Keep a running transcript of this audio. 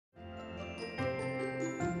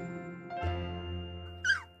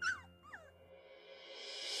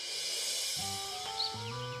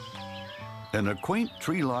In a quaint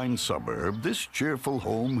tree-lined suburb, this cheerful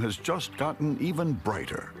home has just gotten even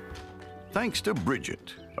brighter. Thanks to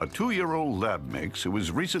Bridget, a 2-year-old lab mix who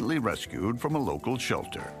was recently rescued from a local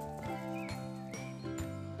shelter.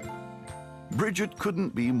 Bridget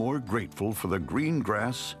couldn't be more grateful for the green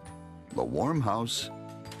grass, the warm house,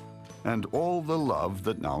 and all the love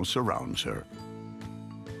that now surrounds her.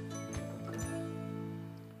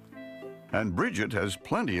 And Bridget has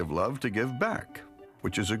plenty of love to give back,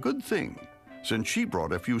 which is a good thing, since she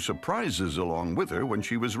brought a few surprises along with her when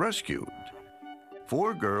she was rescued.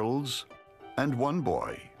 4 girls and 1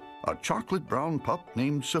 boy, a chocolate brown pup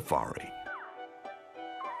named Safari.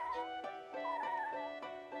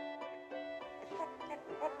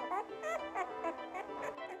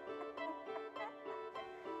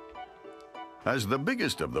 As the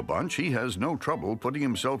biggest of the bunch, he has no trouble putting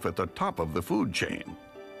himself at the top of the food chain.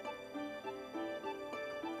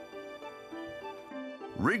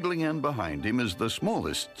 Wriggling in behind him is the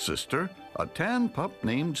smallest sister, a tan pup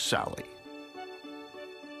named Sally.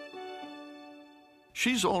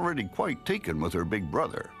 She's already quite taken with her big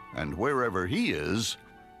brother, and wherever he is,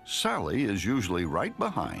 Sally is usually right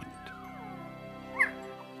behind.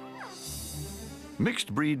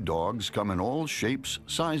 Mixed breed dogs come in all shapes,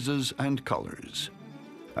 sizes, and colors,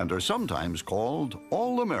 and are sometimes called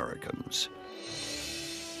All-Americans.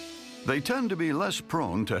 They tend to be less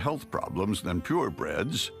prone to health problems than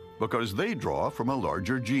purebreds because they draw from a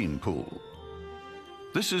larger gene pool.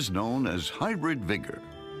 This is known as hybrid vigor.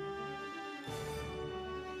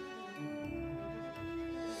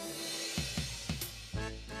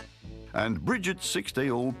 And Bridget's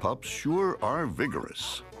 6-day-old pups sure are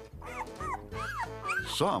vigorous.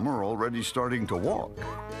 Some are already starting to walk.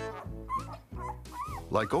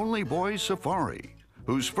 Like only boy Safari,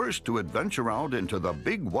 who's first to adventure out into the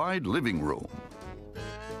big, wide living room.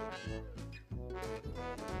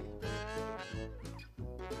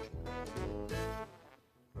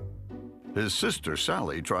 His sister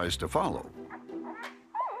Sally tries to follow,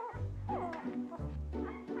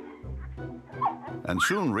 and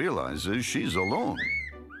soon realizes she's alone,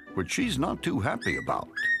 which she's not too happy about.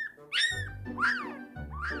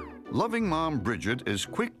 Loving mom Bridget is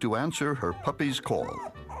quick to answer her puppy's call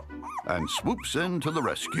and swoops in to the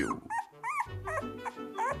rescue.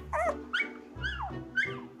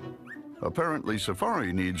 Apparently,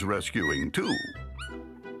 Safari needs rescuing too.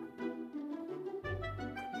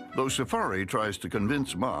 Though Safari tries to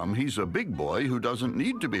convince Mom he's a big boy who doesn't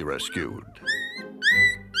need to be rescued.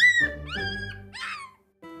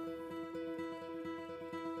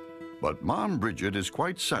 But Mom Bridget is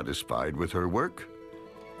quite satisfied with her work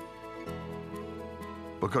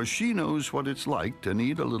because she knows what it's like to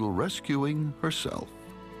need a little rescuing herself.